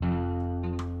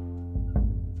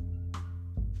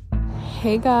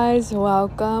Hey guys,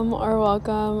 welcome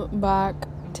back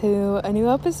to a new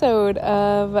episode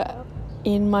of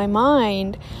In My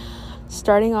Mind.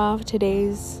 Starting off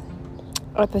today's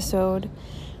episode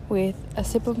with a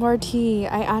sip of more tea.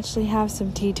 I actually have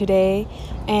some tea today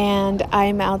and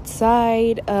I'm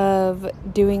outside of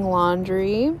doing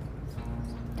laundry.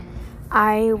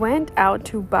 I went out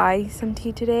to buy some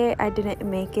tea today. I didn't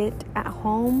make it at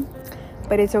home,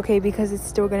 but it's okay because it's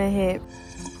still gonna hit.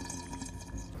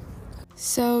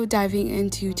 So diving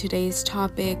into today's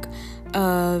topic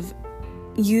of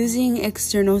using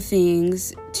external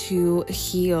things to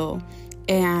heal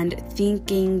and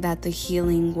thinking that the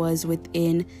healing was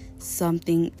within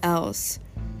something else.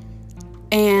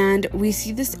 And we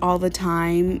see this all the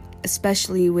time,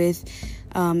 especially with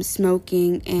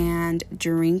smoking and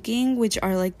drinking, which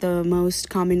are like the most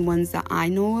common ones that I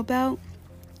know about,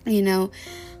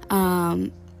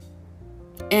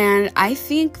 and I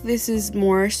think this is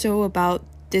more so about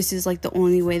this is like the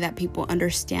only way that people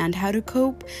understand how to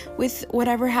cope with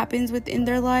whatever happens within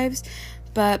their lives.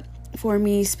 But for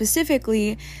me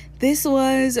specifically, this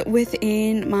was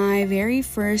within my very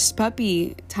first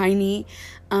puppy, Tiny.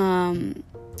 I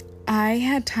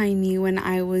had Tiny when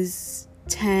I was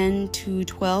 10 to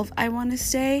 12, I want to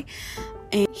say.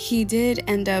 And he did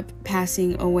end up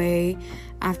passing away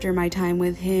after my time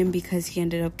with him because he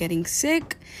ended up getting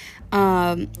sick.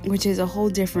 Which is a whole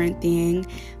different thing.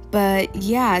 But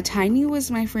yeah, Tiny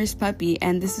was my first puppy,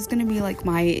 and this is going to be like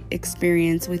my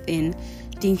experience within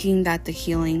thinking that the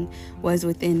healing was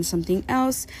within something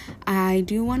else. I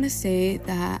do want to say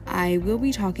that I will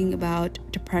be talking about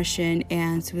depression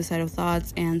and suicidal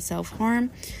thoughts and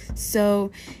self-harm.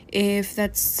 So if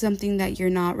that's something that you're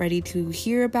not ready to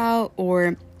hear about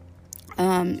or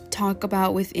talk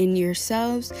about within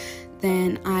yourselves,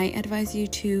 then I advise you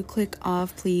to click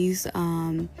off, please,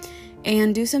 and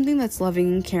do something that's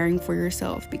loving and caring for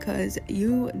yourself because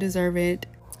you deserve it,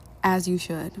 as you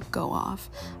should. Go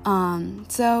off.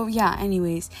 So yeah,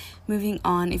 anyways, moving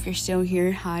on. If you're still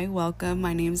here, hi, welcome.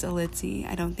 My name's Alitzi.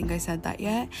 I don't think I said that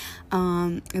yet.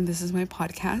 And this is my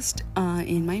podcast,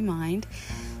 In My Mind.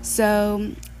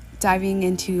 So diving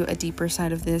into a deeper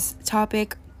side of this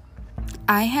topic,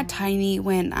 I had Tiny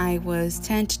when I was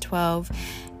 10 to 12,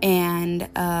 and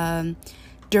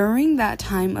during that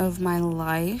time of my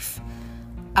life,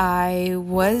 I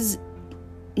was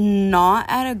not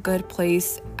at a good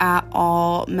place at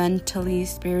all, mentally,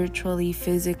 spiritually,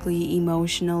 physically,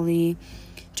 emotionally,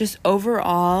 just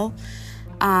overall.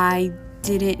 I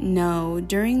didn't know.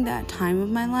 During that time of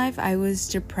my life, I was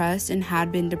depressed and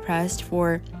had been depressed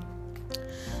for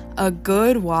a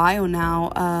good while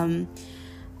now.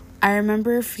 I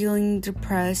remember feeling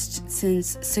depressed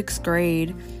since 6th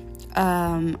grade,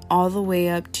 all the way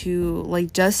up to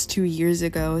like just 2 years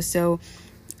ago. So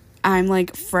I'm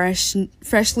like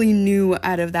freshly new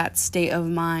out of that state of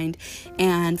mind.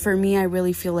 And for me, I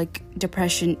really feel like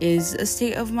depression is a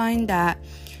state of mind that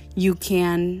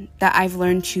I've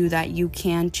learned that you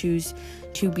can choose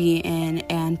to be in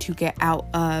and to get out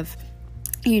of.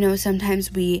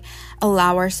 Sometimes we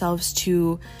allow ourselves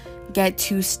to get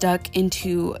too stuck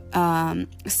into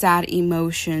sad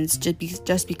emotions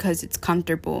just because it's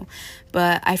comfortable.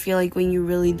 But I feel like when you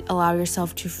really allow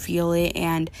yourself to feel it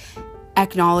and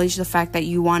acknowledge the fact that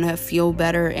you want to feel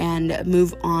better and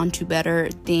move on to better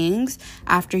things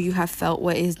after you have felt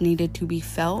what is needed to be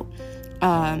felt,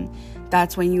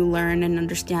 that's when you learn and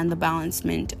understand the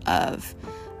balancement of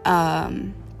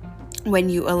when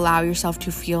you allow yourself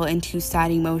to feel into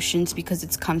sad emotions because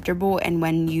it's comfortable, and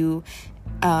when you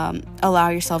allow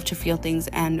yourself to feel things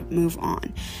and move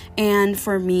on. And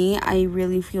for me, I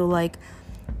really feel like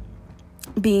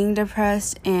being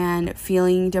depressed and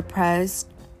feeling depressed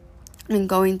and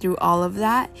going through all of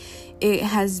that, it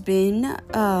has been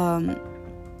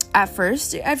at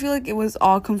first I feel like it was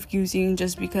all confusing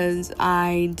just because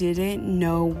I didn't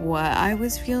know what I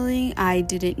was feeling. I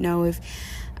didn't know if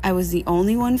I was the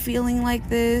only one feeling like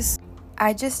this.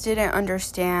 I just didn't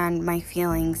understand my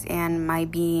feelings and my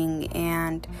being,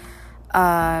 and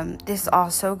this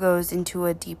also goes into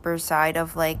a deeper side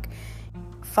of like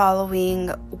following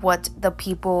what the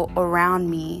people around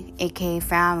me, aka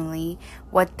family,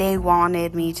 what they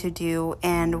wanted me to do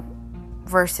and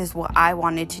versus what I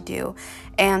wanted to do.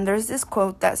 And there's this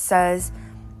quote that says,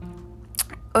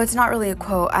 it's not really a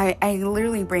quote, I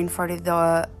literally brain farted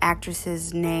the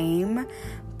actress's name,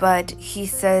 but he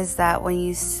says that when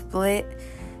you split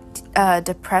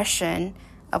depression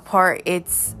apart,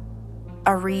 it's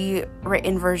a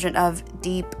rewritten version of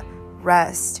deep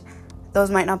rest.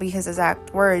 Those might not be his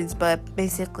exact words, but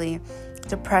basically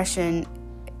depression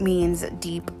means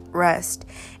deep rest.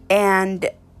 And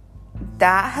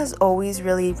that has always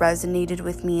really resonated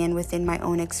with me and within my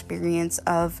own experience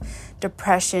of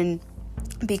depression,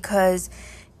 because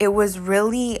it was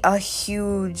really a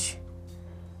huge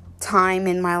time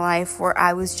in my life where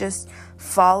I was just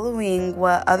following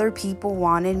what other people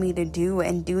wanted me to do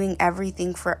and doing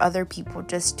everything for other people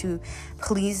just to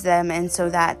please them, and so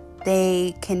that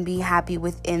they can be happy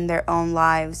within their own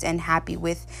lives and happy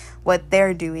with what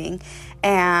they're doing.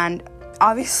 And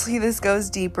obviously this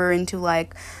goes deeper into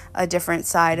like a different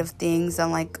side of things on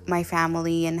like my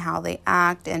family and how they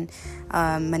act and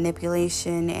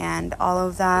manipulation and all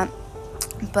of that,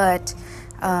 but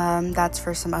that's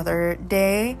for some other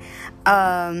day.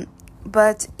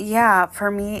 But yeah, for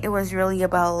me it was really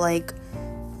about like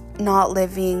not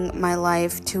living my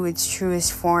life to its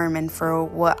truest form and for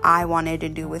what I wanted to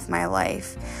do with my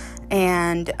life.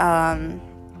 And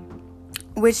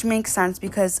which makes sense,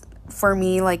 because for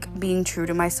me, like, being true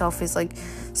to myself is like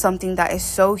something that is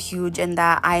so huge, and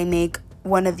that I make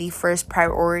one of the first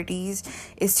priorities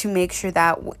is to make sure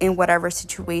that in whatever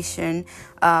situation,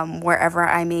 wherever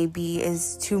I may be,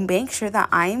 is to make sure that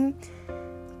I'm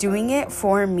doing it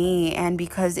for me, and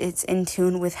because it's in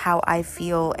tune with how I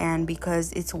feel, and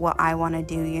because it's what I want to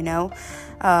do, you know.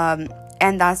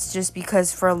 And that's just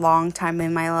because for a long time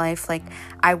in my life, like,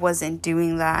 I wasn't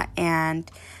doing that, and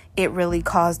it really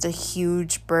caused a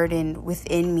huge burden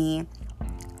within me.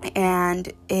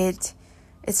 And it's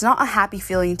not a happy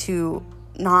feeling to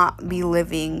not be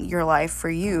living your life for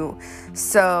you.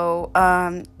 So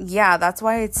yeah, that's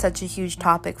why it's such a huge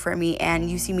topic for me, and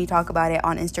you see me talk about it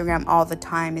on Instagram all the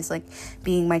time, is like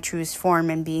being my truest form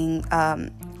and being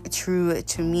true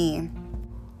to me.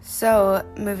 So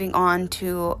moving on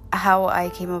to how I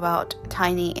came about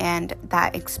Tiny and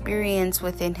that experience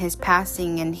within his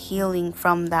passing and healing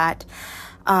from that.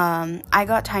 I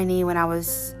got Tiny when I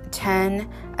was 10,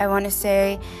 I want to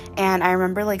say, and I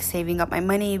remember like saving up my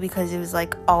money because it was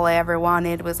like all I ever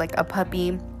wanted was like a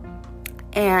puppy.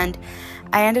 And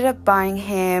I ended up buying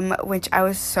him, which I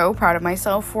was so proud of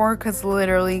myself for, because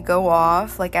literally go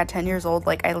off, like at 10 years old,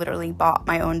 like I literally bought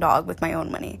my own dog with my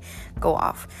own money. Go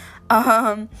off.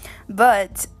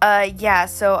 But yeah,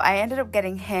 so I ended up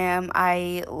getting him.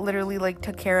 I literally like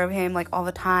took care of him like all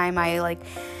the time. I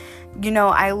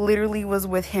literally was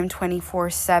with him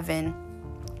 24/7.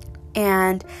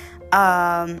 And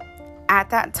at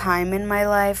that time in my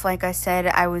life, like I said,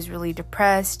 I was really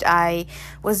depressed. I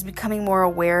was becoming more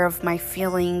aware of my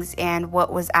feelings and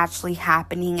what was actually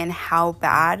happening and how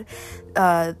bad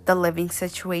the living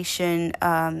situation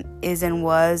is and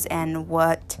was, and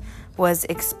what was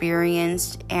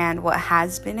experienced and what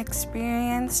has been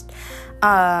experienced.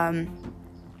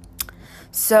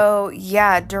 So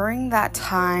yeah, during that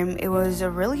time, it was a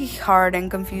really hard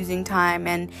and confusing time,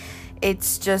 and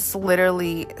it's just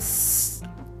literally, it's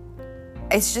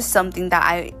just something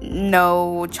that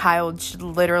no child should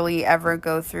literally ever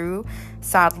go through.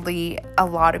 Sadly, a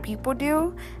lot of people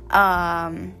do.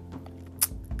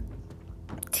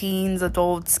 Teens,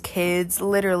 adults, kids,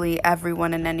 literally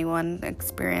everyone and anyone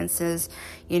experiences,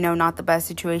 not the best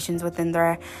situations within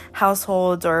their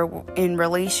households or in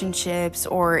relationships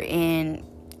or in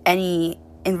any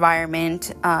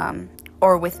environment,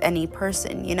 or with any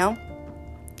person,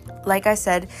 Like I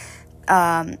said,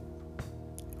 a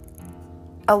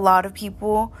lot of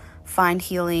people find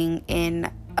healing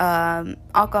in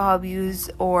alcohol abuse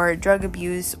or drug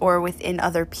abuse, or within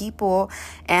other people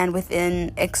and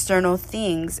within external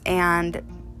things. And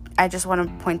I just want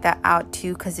to point that out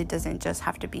too, because it doesn't just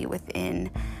have to be within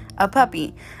a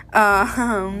puppy.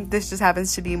 This just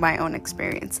happens to be my own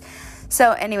experience.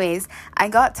 So anyways, I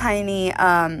got Tiny,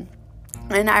 and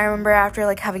I remember after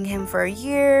like having him for a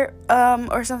year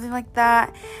or something like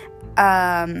that,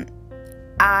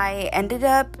 I ended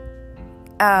up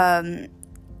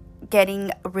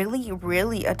getting really,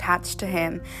 really attached to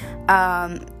him.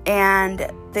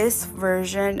 And this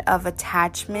version of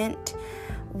attachment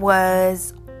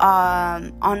was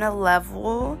on a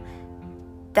level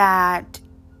that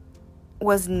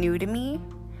was new to me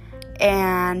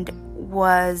and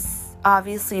was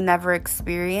obviously never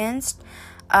experienced.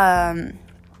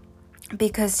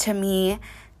 Because to me,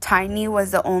 Tiny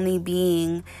was the only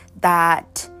being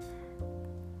that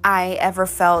I ever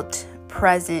felt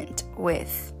present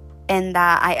with, and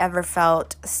that I ever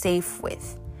felt safe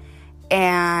with.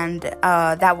 And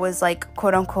that was like,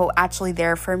 quote unquote, actually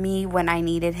there for me when I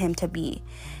needed him to be.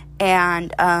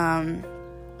 And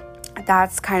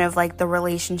that's kind of like the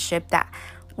relationship that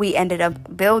we ended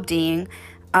up building.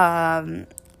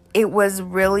 It was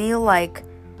really like,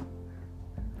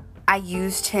 I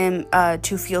used him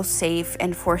to feel safe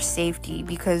and for safety,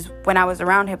 because when I was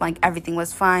around him, like, everything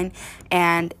was fine.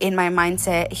 And in my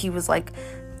mindset, he was like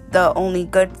the only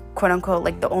good, quote unquote,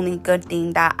 like the only good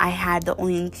thing that I had, the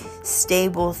only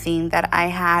stable thing that I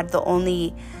had, the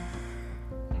only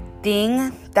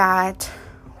thing that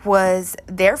was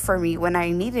there for me when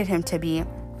I needed him to be.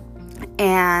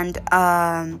 And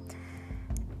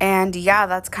yeah,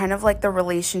 that's kind of like the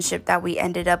relationship that we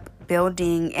ended up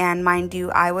building. And mind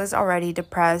you, I was already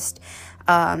depressed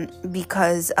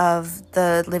because of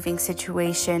the living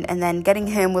situation, and then getting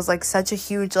him was like such a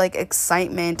huge like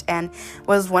excitement, and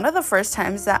was one of the first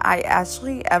times that I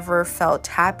actually ever felt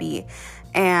happy.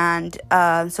 And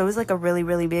so it was like a really,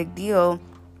 really big deal,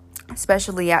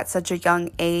 especially at such a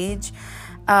young age.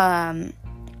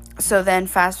 So then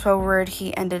fast forward,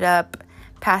 he ended up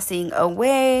passing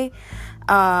away,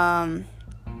 and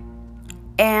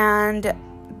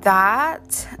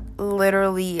that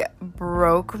literally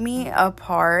broke me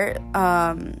apart.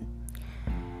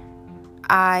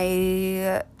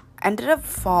 I ended up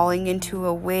falling into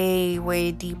a way,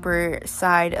 way deeper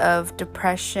side of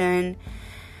depression,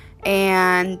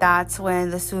 and that's when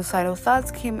the suicidal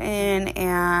thoughts came in.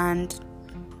 And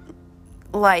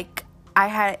like, I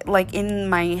had, like, in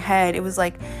my head, it was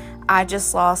like I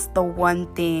just lost the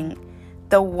one thing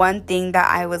that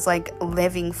I was like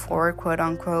living for, quote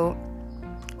unquote,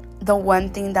 the one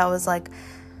thing that was like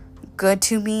good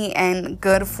to me and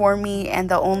good for me, and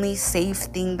the only safe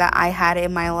thing that I had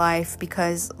in my life,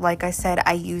 because like I said,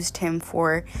 I used him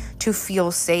to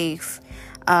feel safe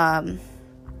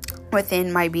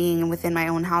within my being, within my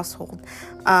own household.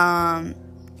 And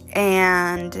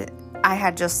I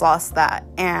had just lost that,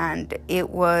 and it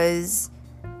was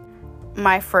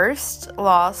my first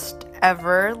loss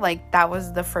ever. Like, that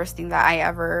was the first thing that I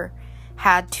ever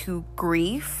had to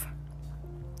grieve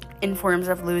in forms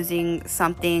of losing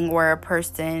something or a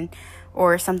person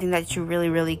or something that you really,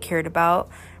 really cared about,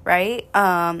 right?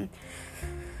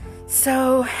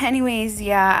 So anyways,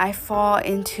 yeah, I fall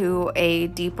into a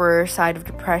deeper side of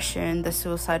depression. The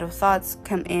suicidal thoughts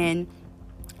come in.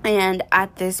 And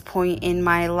at this point in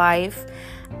my life,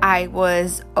 I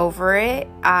was over it.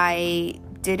 I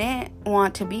didn't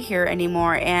want to be here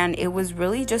anymore. And it was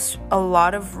really just a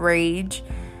lot of rage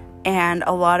and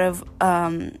a lot of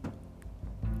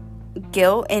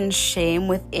guilt and shame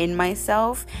within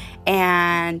myself,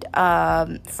 and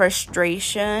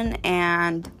frustration,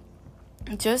 and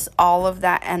just all of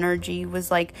that energy was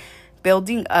like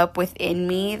building up within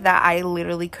me that I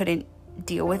literally couldn't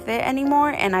deal with it anymore,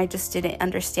 and I just didn't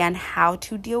understand how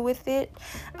to deal with it,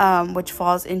 which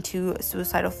falls into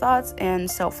suicidal thoughts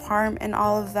and self-harm and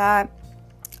all of that.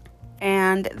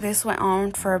 And this went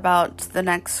on for about the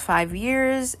next 5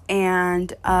 years,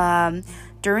 and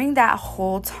during that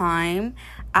whole time,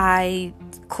 I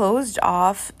closed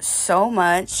off so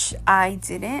much. I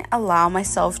didn't allow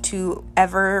myself to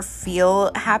ever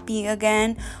feel happy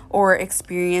again or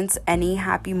experience any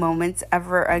happy moments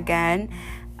ever again.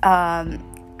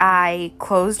 I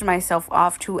closed myself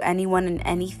off to anyone and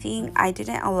anything. I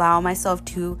didn't allow myself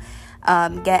to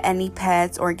get any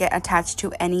pets or get attached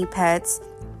to any pets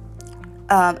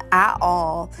at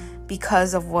all,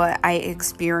 because of what I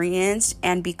experienced,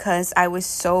 and because I was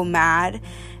so mad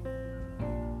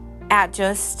at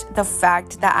just the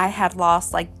fact that I had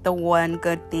lost like the one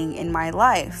good thing in my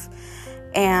life.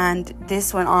 And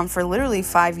this went on for literally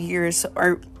 5 years,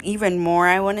 or even more,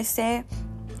 I want to say.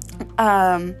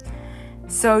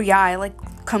 So yeah, I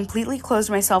like completely closed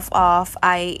myself off.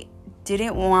 I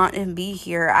didn't want to be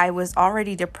here. I was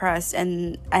already depressed,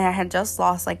 and I had just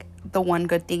lost like the one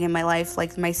good thing in my life,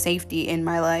 like my safety in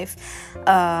my life.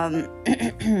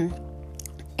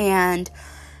 And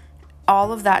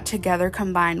all of that together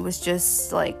combined was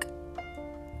just like,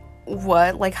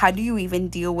 what? Like, how do you even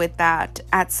deal with that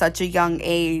at such a young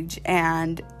age?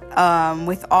 And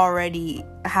with already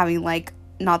having like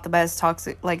not the best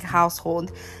toxic like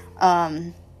household.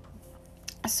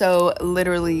 So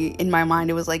literally in my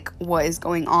mind, it was like, what is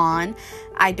going on?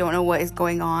 I don't know what is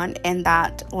going on. And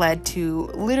that led to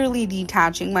literally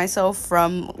detaching myself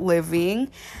from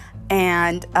living.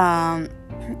 And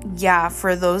yeah,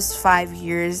 for those 5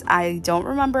 years, I don't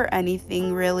remember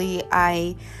anything really.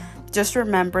 I just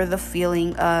remember the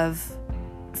feeling of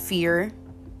fear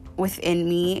within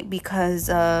me because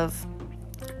of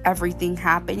everything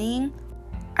happening.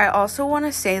 I also want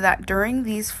to say that during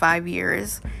these 5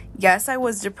 years, yes, I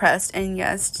was depressed, and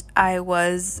yes, I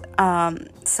was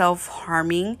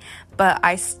self-harming, but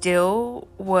I still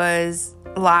was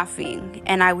laughing,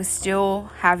 and I was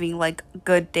still having like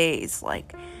good days.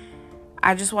 Like,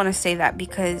 I just want to say that,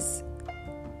 because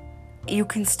you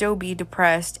can still be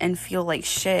depressed and feel like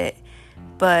shit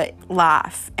but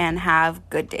laugh and have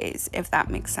good days, if that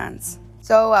makes sense.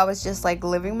 So I was just like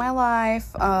living my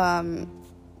life,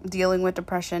 dealing with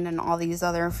depression and all these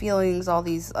other feelings, all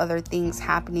these other things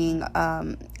happening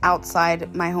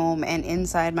outside my home and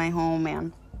inside my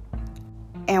home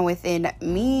and within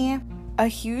me. A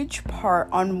huge part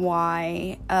on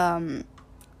why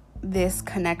this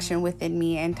connection within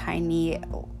me and Tiny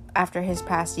after his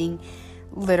passing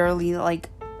literally like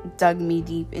dug me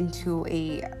deep into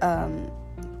a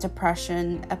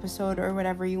depression episode, or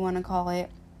whatever you want to call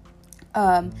it,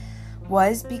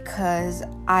 was because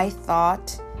I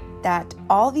thought that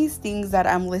all these things that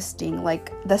I'm listing,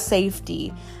 like the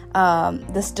safety,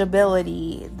 the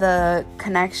stability, the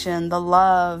connection, the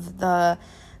love, the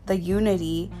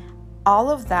unity,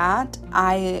 all of that,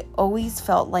 I always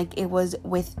felt like it was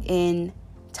within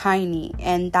Tiny.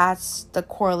 And that's the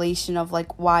correlation of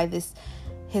like why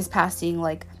his passing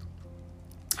like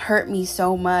hurt me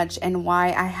so much, and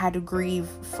why I had to grieve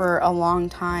for a long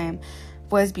time,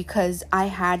 was because I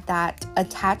had that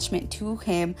attachment to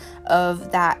him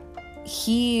of that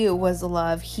he was the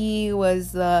love, he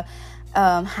was the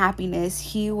happiness,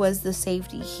 he was the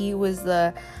safety, he was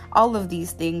the all of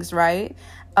these things, right?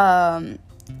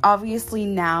 Obviously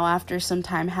now, after some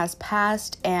time has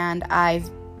passed and I've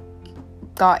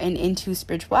gotten into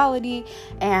spirituality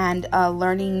and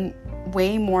learning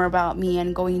way more about me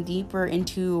and going deeper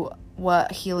into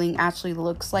what healing actually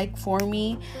looks like for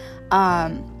me,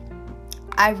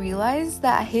 I realized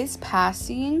that his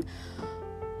passing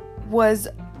was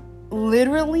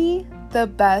literally the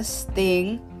best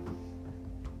thing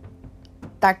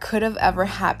that could have ever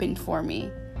happened for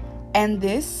me. And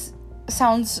this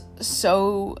sounds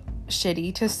so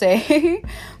shitty to say,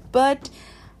 but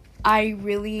I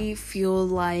really feel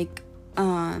like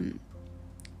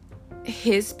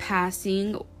his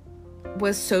passing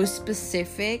was so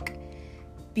specific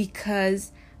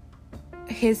because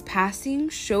his passing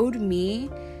showed me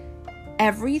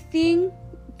everything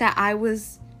that I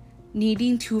was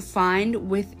needing to find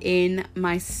within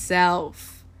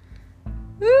myself.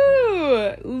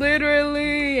 Ooh,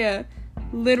 literally.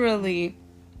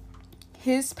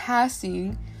 His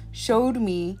passing showed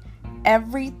me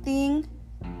everything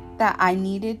that I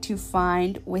needed to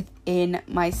find within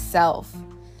myself.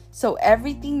 So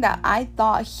everything that I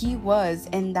thought he was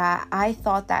and that I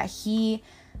thought that he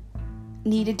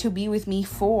needed to be with me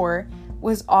for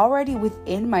was already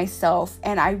within myself.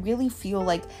 And I really feel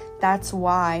like that's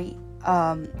why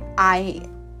I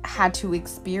had to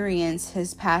experience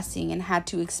his passing and had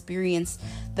to experience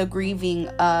the grieving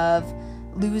of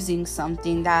losing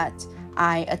something that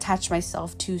I attached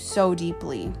myself to so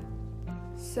deeply.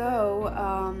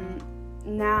 So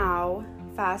now,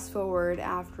 fast forward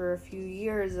after a few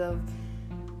years of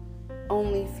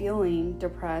only feeling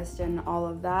depressed and all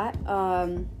of that,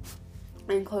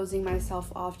 and closing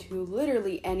myself off to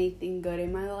literally anything good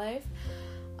in my life,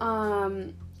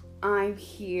 I'm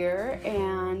here,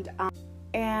 and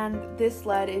this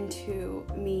led into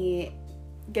me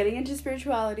getting into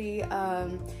spirituality,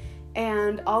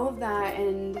 and all of that,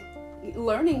 and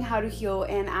learning how to heal,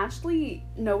 and actually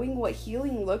knowing what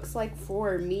healing looks like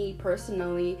for me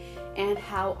personally, and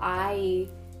how I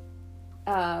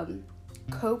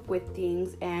cope with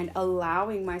things, and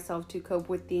allowing myself to cope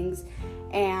with things,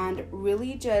 and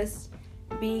really just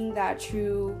being that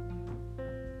true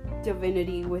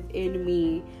divinity within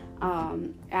me,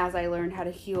 as I learned how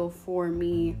to heal for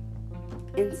me,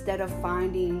 instead of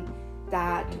finding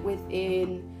that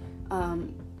within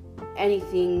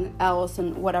anything else,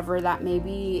 and whatever that may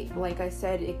be. Like I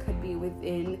said, it could be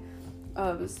within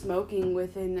smoking,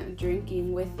 within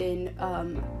drinking, within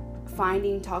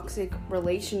finding toxic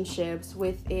relationships,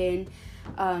 within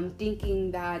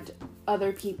thinking that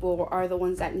other people are the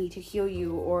ones that need to heal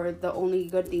you, or the only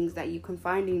good things that you can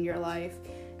find in your life.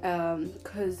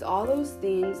 Because all those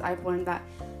things, I've learned that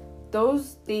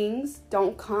those things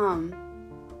don't come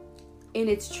in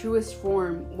its truest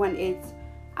form when it's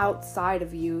outside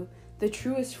of you. The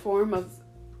truest form of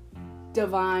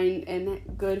divine and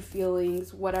good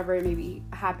feelings, whatever it may be,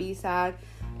 happy, sad,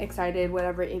 excited,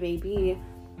 whatever it may be,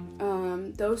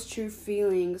 those true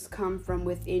feelings come from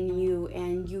within you,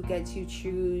 and you get to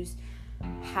choose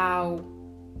how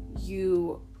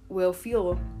you will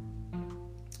feel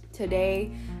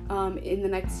today, in the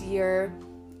next year,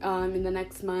 in the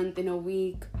next month, in a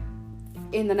week,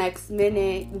 in the next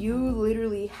minute. You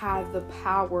literally have the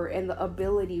power and the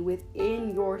ability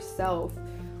within yourself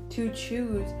to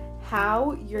choose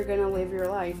how you're gonna live your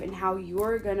life and how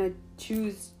you're gonna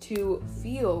choose to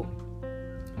feel.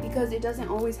 Because it doesn't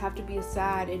always have to be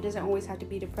sad, it doesn't always have to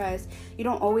be depressed, you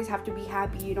don't always have to be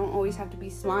happy, you don't always have to be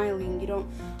smiling, you don't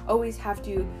always have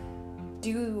to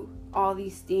do all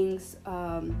these things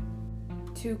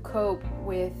to cope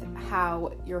with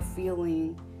how you're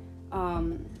feeling.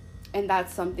 And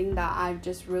that's something that I've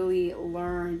just really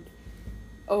learned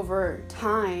over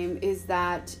time, is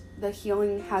that the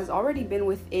healing has already been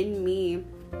within me.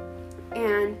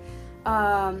 And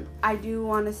I do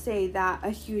want to say that a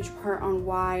huge part on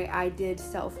why I did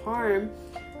self-harm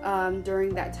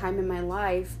during that time in my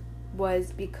life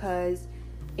was because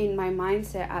in my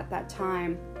mindset at that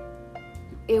time,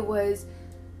 it was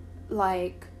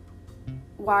like,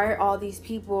 why are all these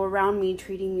people around me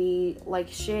treating me like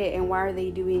shit, and why are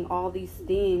they doing all these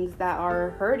things that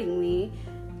are hurting me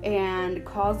and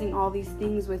causing all these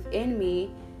things within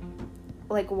me?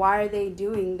 Like, why are they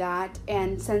doing that?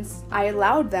 And since I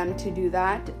allowed them to do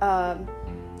that,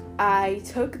 I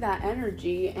took that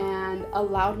energy and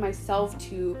allowed myself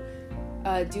to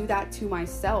do that to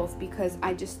myself, because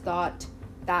I just thought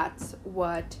that's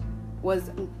what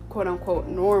was quote unquote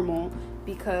normal.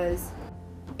 Because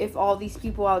if all these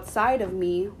people outside of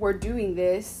me were doing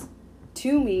this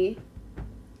to me,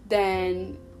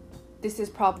 then this is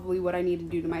probably what I need to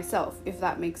do to myself, if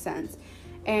that makes sense.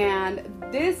 And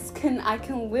I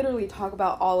can literally talk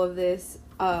about all of this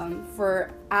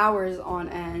for hours on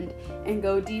end and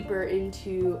go deeper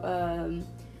into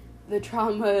the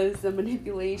traumas, the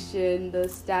manipulation, the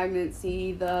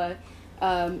stagnancy, the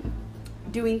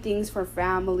doing things for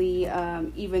family,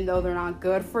 even though they're not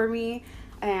good for me,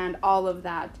 and all of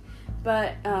that.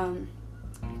 But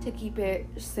to keep it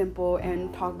simple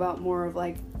and talk about more of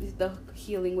like the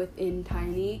healing within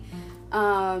Tiny,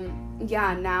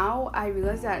 now I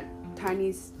realize that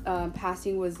Tiny's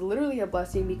passing was literally a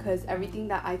blessing, because everything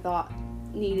that I thought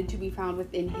needed to be found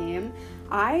within him,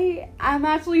 I am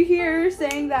actually here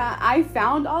saying that I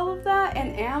found all of that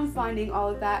and am finding all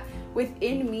of that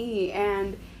within me.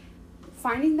 And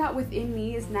finding that within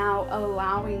me is now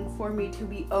allowing for me to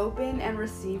be open and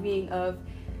receiving of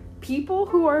people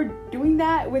who are doing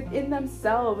that within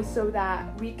themselves, so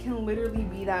that we can literally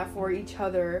be that for each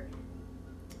other.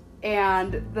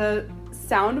 And the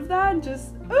sound of that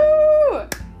just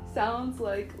sounds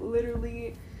like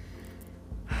literally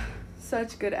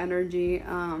such good energy.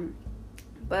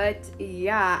 But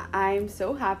yeah, I'm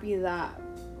so happy that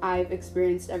I've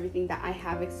experienced everything that I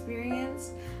have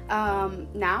experienced.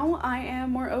 Now I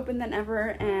am more open than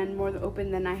ever, and more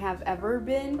open than I have ever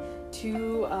been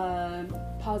to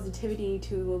positivity,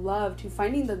 to love, to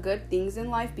finding the good things in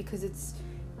life, because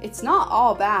it's not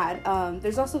all bad.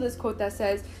 There's also this quote that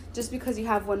says, just because you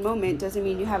have one moment doesn't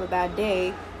mean you have a bad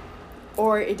day,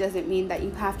 or it doesn't mean that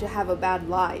you have to have a bad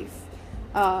life.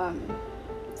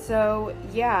 So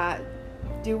yeah,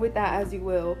 do with that as you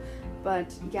will.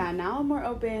 But yeah, now I'm more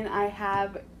open. I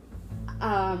have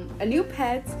a new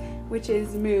pet, which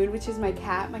is Moon, which is my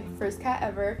cat, my first cat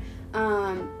ever.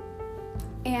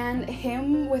 And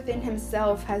him within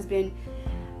himself has been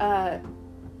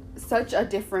such a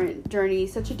different journey,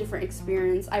 such a different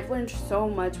experience. I've learned so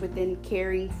much within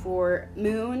caring for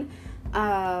Moon.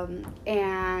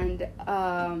 And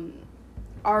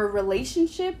our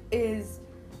relationship is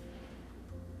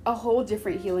a whole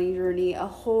different healing journey, a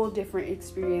whole different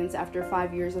experience after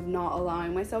 5 years of not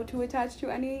allowing myself to attach to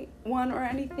anyone or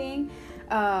anything,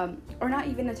 or not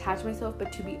even attach myself,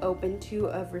 but to be open to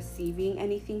of receiving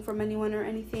anything from anyone or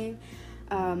anything,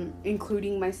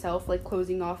 including myself, like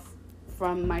closing off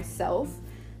from myself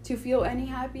to feel any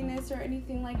happiness or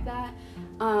anything like that.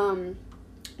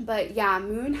 But yeah,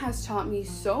 Moon has taught me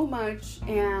so much,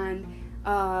 and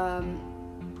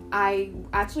I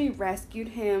actually rescued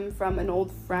him from an old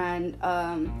friend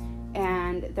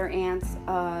and their aunt's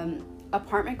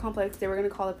apartment complex. They were going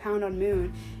to call a pound on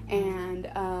Moon. And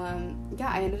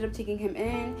I ended up taking him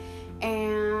in.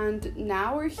 And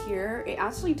now we're here. It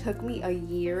actually took me a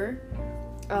year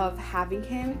of having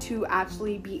him to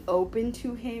actually be open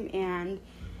to him and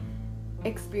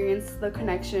experience the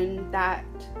connection that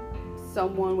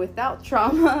someone without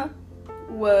trauma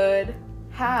would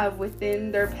have within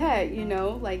their pet,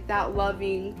 like that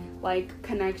loving, like,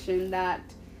 connection, that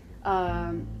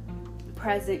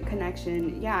present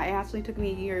connection. Yeah, it actually took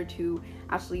me a year to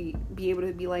actually be able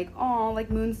to be like, oh, like,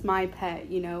 Moon's my pet.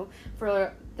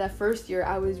 For the first year,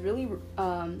 I was really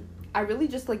I really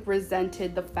just like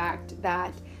resented the fact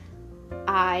that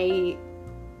I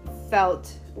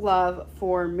felt love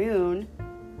for Moon.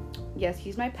 Yes,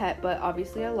 he's my pet, but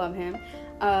obviously I love him.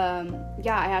 I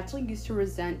actually used to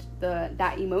resent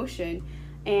that emotion,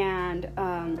 and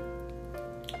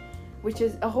which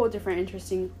is a whole different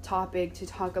interesting topic to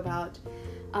talk about.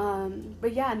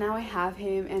 But yeah, now I have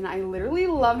him, and I literally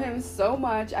love him so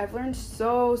much. I've learned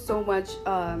so much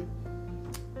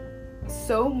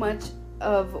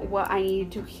of what I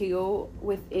needed to heal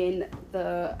within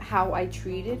the how I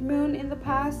treated Moon in the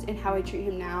past and how I treat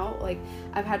him now. Like,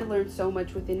 I've had to learn so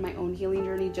much within my own healing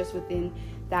journey, just within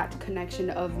that connection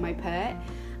of my pet.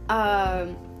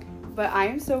 But I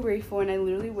am so grateful, and I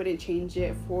literally wouldn't change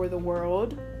it for the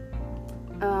world.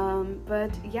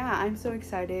 But yeah, I'm so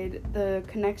excited. The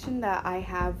connection that I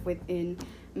have within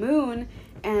Moon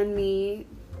and me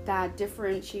that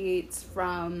differentiates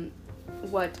from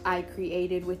what I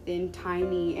created within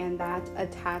Tiny, and that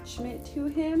attachment to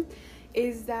him,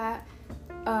 is that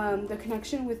the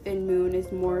connection within Moon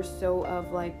is more so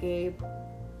of like a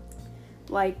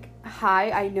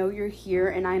hi, I know you're here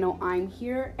and I know I'm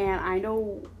here, and I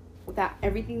know that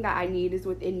everything that I need is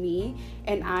within me,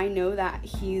 and I know that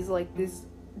he's like this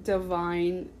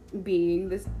divine being,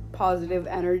 this positive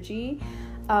energy,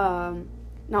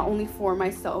 not only for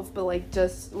myself but like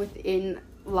just within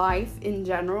life in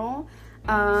general.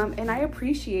 And I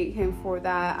appreciate him for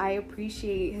that. I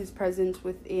appreciate his presence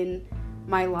within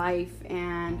my life,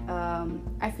 and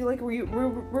I feel like we're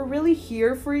really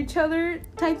here for each other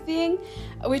type thing,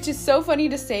 which is so funny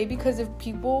to say because of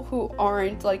people who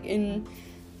aren't like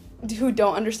who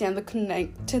don't understand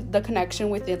the connection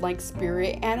within like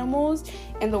spirit animals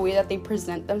and the way that they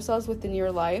present themselves within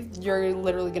your life. You're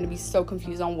literally going to be so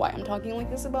confused on why I'm talking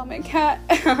like this about my cat.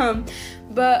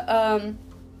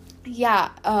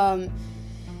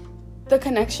 The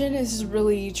connection is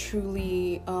really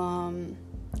truly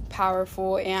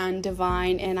powerful and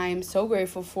divine, and I am so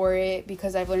grateful for it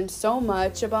because I've learned so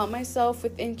much about myself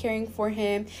within caring for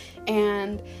him.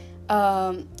 And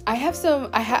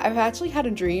I've actually had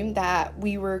a dream that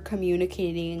we were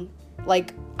communicating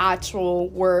like actual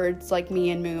words, like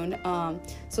me and Moon.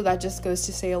 So that just goes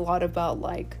to say a lot about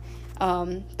like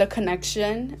the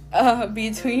connection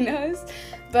between us.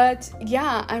 But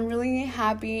yeah, I'm really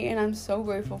happy and I'm so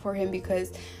grateful for him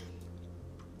because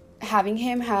having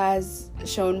him has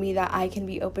shown me that I can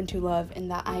be open to love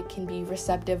and that I can be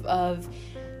receptive of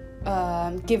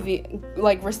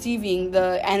receiving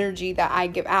the energy that I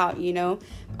give out, you know.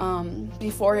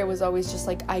 Before it was always just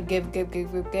like I give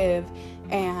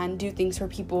and do things for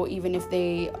people even if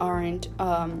they aren't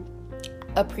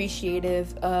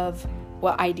appreciative of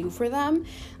what I do for them.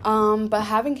 But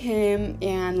having him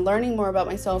and learning more about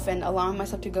myself and allowing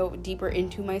myself to go deeper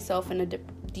into myself and a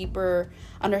deeper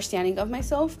understanding of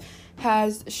myself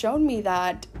has shown me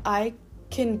that I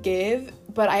can give,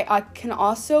 but I can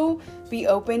also be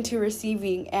open to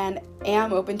receiving, and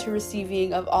am open to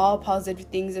receiving of all positive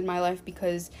things in my life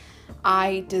because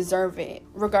I deserve it,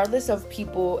 regardless of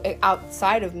people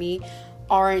outside of me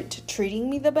aren't treating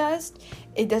me the best.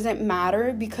 It doesn't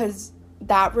matter because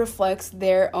that reflects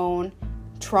their own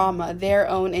trauma, their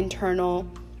own internal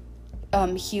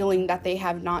healing that they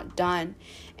have not done.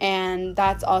 And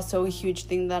that's also a huge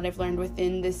thing that I've learned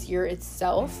within this year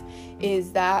itself,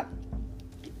 is that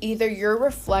either your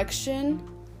reflection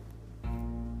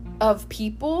of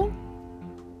people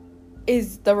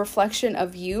is the reflection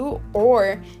of you,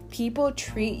 or people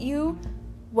treat you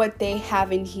what they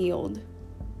haven't healed.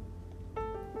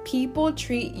 People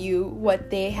treat you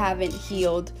what they haven't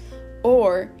healed,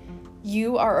 or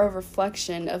you are a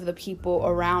reflection of the people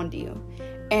around you.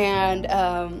 And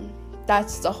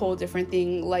that's a whole different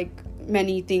thing, like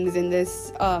many things in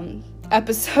this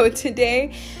episode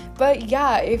today. But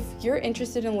yeah, if you're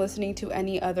interested in listening to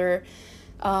any other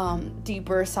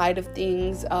deeper side of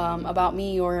things about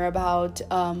me, or about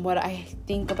what I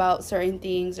think about certain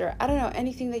things, or I don't know,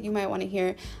 anything that you might want to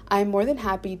hear, I'm more than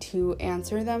happy to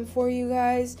answer them for you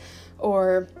guys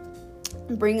or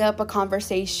bring up a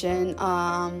conversation.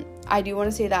 I do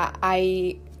want to say that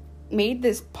I made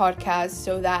this podcast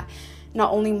so that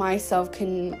not only myself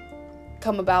can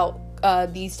come about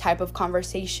these type of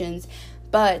conversations,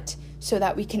 but so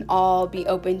that we can all be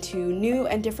open to new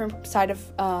and different side of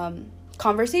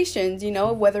conversations, you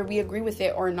know, whether we agree with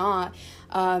it or not.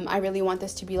 I really want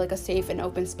this to be like a safe and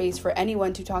open space for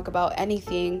anyone to talk about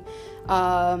anything,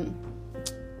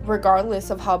 regardless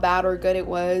of how bad or good it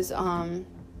was,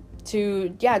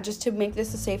 just to make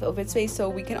this a safe, open space so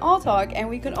we can all talk and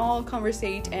we can all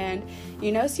conversate and,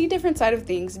 you know, see different side of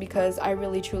things, because I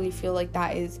really truly feel like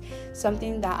that is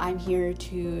something that I'm here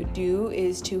to do,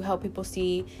 is to help people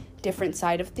see different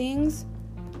side of things.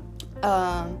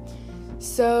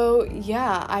 So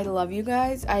yeah, I love you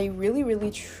guys. I really,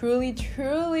 really, truly,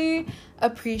 truly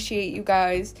appreciate you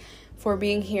guys for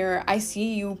being here. I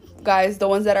see you guys, the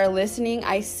ones that are listening,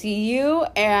 I see you,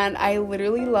 and I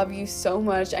literally love you so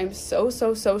much. I'm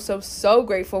so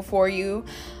grateful for you.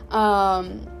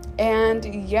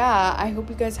 And yeah, I hope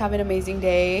you guys have an amazing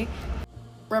day.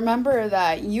 remember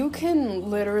that you can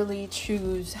literally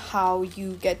choose how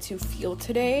you get to feel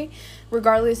today,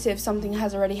 regardless if something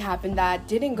has already happened that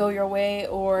didn't go your way,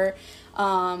 or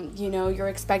you're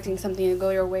expecting something to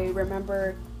go your way.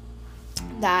 Remember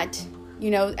that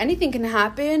anything can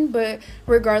happen, but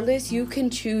regardless, you can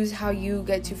choose how you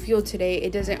get to feel today.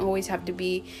 It doesn't always have to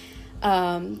be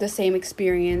the same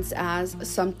experience as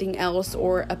something else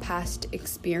or a past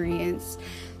experience.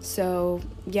 So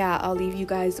yeah, I'll leave you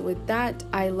guys with that.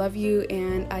 I love you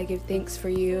and I give thanks for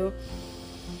you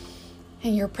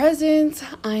and your presence.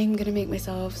 I'm gonna make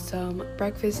myself some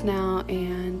breakfast now,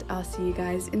 and I'll see you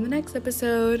guys in the next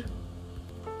episode.